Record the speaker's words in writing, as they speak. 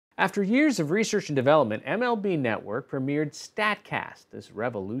After years of research and development, MLB Network premiered Statcast. This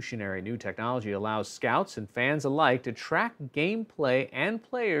revolutionary new technology allows scouts and fans alike to track gameplay and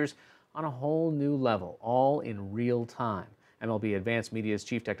players on a whole new level, all in real time. MLB Advanced Media's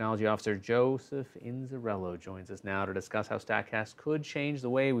Chief Technology Officer Joseph Inzerillo joins us now to discuss how Statcast could change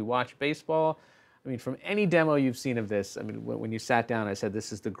the way we watch baseball. I mean, from any demo you've seen of this, I mean, when you sat down, I said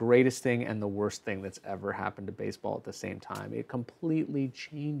this is the greatest thing and the worst thing that's ever happened to baseball at the same time. It completely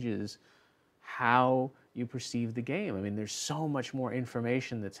changes how you perceive the game. I mean, there's so much more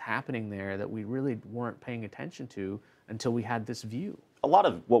information that's happening there that we really weren't paying attention to until we had this view. A lot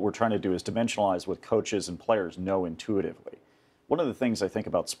of what we're trying to do is dimensionalize what coaches and players know intuitively. One of the things I think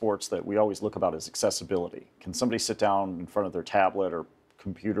about sports that we always look about is accessibility. Can somebody sit down in front of their tablet or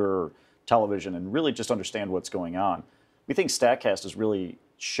computer or television and really just understand what's going on? We think Statcast is really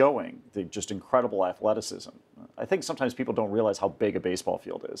showing the just incredible athleticism. I think sometimes people don't realize how big a baseball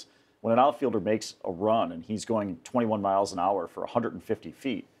field is. When an outfielder makes a run and he's going 21 miles an hour for 150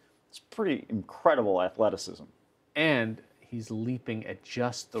 feet, it's pretty incredible athleticism. And he's leaping at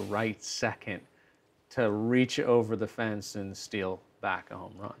just the right second to reach over the fence and steal back a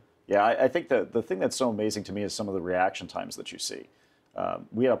home run. Yeah, I think that the thing that's so amazing to me is some of the reaction times that you see.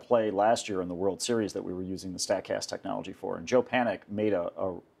 We had a play last year in the World Series that we were using the Statcast technology for, and Joe Panik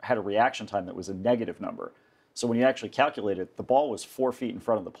had a reaction time that was a negative number. So when you actually calculate it, the ball was 4 feet in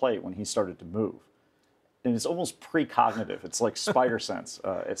front of the plate when he started to move. And it's almost precognitive. It's like spider sense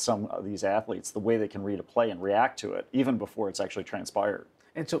at some of these athletes, the way they can read a play and react to it, even before it's actually transpired.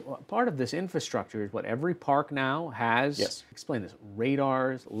 And so part of this infrastructure is what every park now has. Yes. Explain this.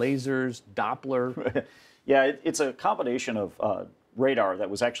 Radars, lasers, Doppler. Yeah, it's a combination of radar that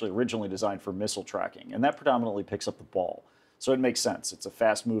was actually originally designed for missile tracking, and that predominantly picks up the ball. So it makes sense. It's a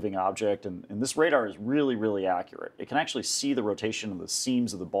fast-moving object, and this radar is really, really accurate. It can actually see the rotation of the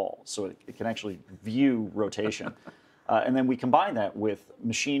seams of the ball, so it can actually view rotation. And then we combine that with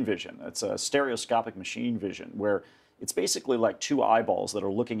machine vision. It's a stereoscopic machine vision, where it's basically like two eyeballs that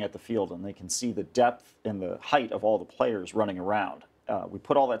are looking at the field, and they can see the depth and the height of all the players running around. We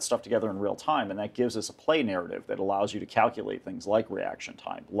put all that stuff together in real time, and that gives us a play narrative that allows you to calculate things like reaction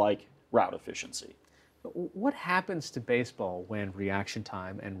time, like route efficiency. What happens to baseball when reaction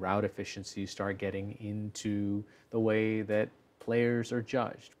time and route efficiency start getting into the way that players are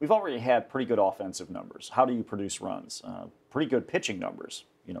judged? We've already had pretty good offensive numbers. How do you produce runs? Pretty good pitching numbers.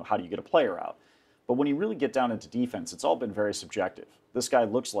 You know, how do you get a player out? But when you really get down into defense, it's all been very subjective. This guy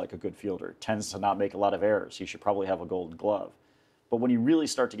looks like a good fielder, tends to not make a lot of errors. He should probably have a gold glove. But when you really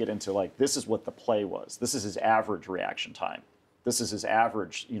start to get into, like, this is what the play was. This is his average reaction time. This is his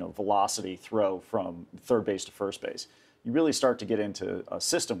average, velocity throw from third base to first base. You really start to get into a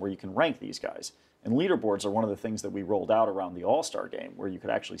system where you can rank these guys. And leaderboards are one of the things that we rolled out around the All-Star game, where you could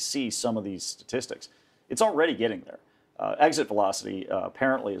actually see some of these statistics. It's already getting there. Exit velocity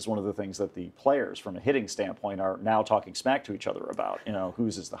apparently is one of the things that the players, from a hitting standpoint, are now talking smack to each other about,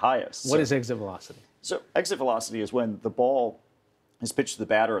 whose is the highest. What is exit velocity? So exit velocity is when the ball is pitched to the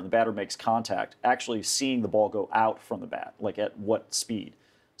batter and the batter makes contact, actually seeing the ball go out from the bat, like at what speed.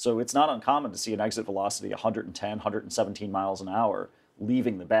 So it's not uncommon to see an exit velocity 110, 117 miles an hour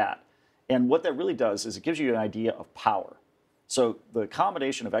leaving the bat. And what that really does is it gives you an idea of power. So the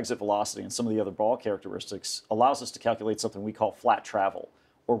combination of exit velocity and some of the other ball characteristics allows us to calculate something we call flat travel,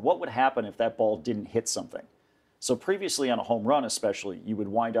 or what would happen if that ball didn't hit something. So previously on a home run especially, you would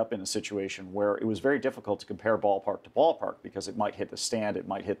wind up in a situation where it was very difficult to compare ballpark to ballpark because it might hit the stand, it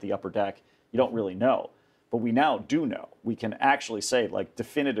might hit the upper deck, you don't really know. But we now do know. We can actually say, like,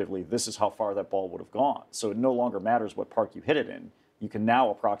 definitively, this is how far that ball would have gone. So it no longer matters what park you hit it in. You can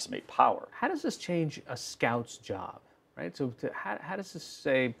now approximate power. How does this change a scout's job? Right? So how does this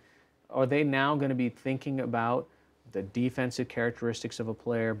say, are they now going to be thinking about the defensive characteristics of a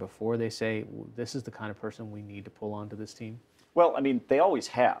player before they say, this is the kind of person we need to pull onto this team? Well, I mean, they always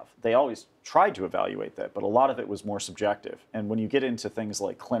have. They always tried to evaluate that, but a lot of it was more subjective. And when you get into things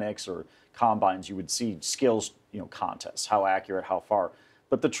like clinics or combines, you would see skills, contests, how accurate, how far.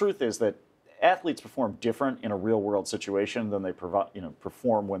 But the truth is that athletes perform different in a real-world situation than they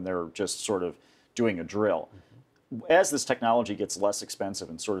perform when they're just sort of doing a drill. As this technology gets less expensive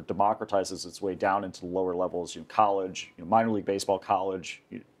and sort of democratizes its way down into the lower levels, college, minor league baseball, college,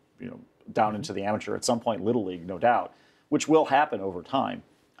 down into the amateur, at some point Little League, no doubt, which will happen over time,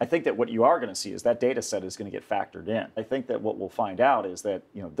 I think that what you are going to see is that data set is going to get factored in. I think that what we'll find out is that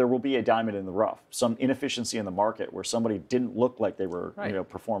there will be a diamond in the rough, some inefficiency in the market where somebody didn't look like they were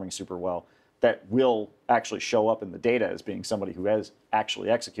performing super well, that will actually show up in the data as being somebody who is actually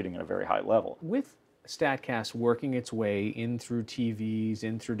executing at a very high level. With Statcast working its way in through TVs,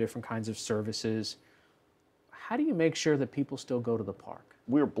 in through different kinds of services, how do you make sure that people still go to the park?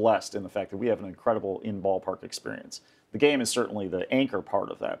 We're blessed in the fact that we have an incredible in-ballpark experience. The game is certainly the anchor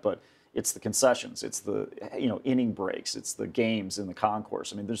part of that, but it's the concessions, it's the inning breaks, it's the games in the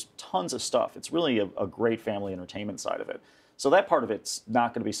concourse. I mean, there's tons of stuff. It's really a great family entertainment side of it. So that part of it's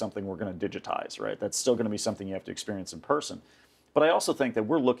not going to be something we're going to digitize, right? That's still going to be something you have to experience in person. But I also think that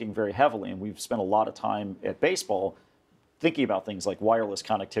we're looking very heavily, and we've spent a lot of time at baseball thinking about things like wireless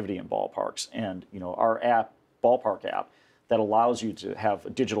connectivity in ballparks, and our app, Ballpark app, that allows you to have a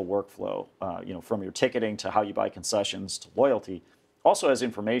digital workflow, from your ticketing to how you buy concessions to loyalty, also has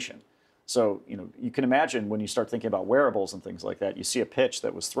information. So, you can imagine when you start thinking about wearables and things like that, you see a pitch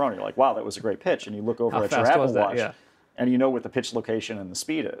that was thrown, you're like, wow, that was a great pitch, and you look over at your Apple Watch, and you know what the pitch location and the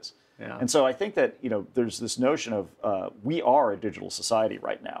speed is. Yeah. And so I think that, there's this notion of we are a digital society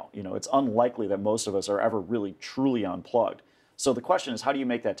right now. It's unlikely that most of us are ever really truly unplugged. So the question is, how do you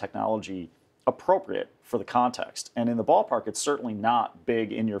make that technology appropriate for the context? And in the ballpark, it's certainly not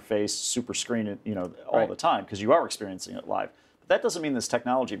big, in-your-face, super screen, all the time, because you are experiencing it live. But that doesn't mean this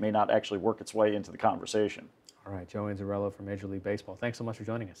technology may not actually work its way into the conversation. All right, Joe Inzerillo from Major League Baseball. Thanks so much for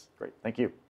joining us. Great. Thank you.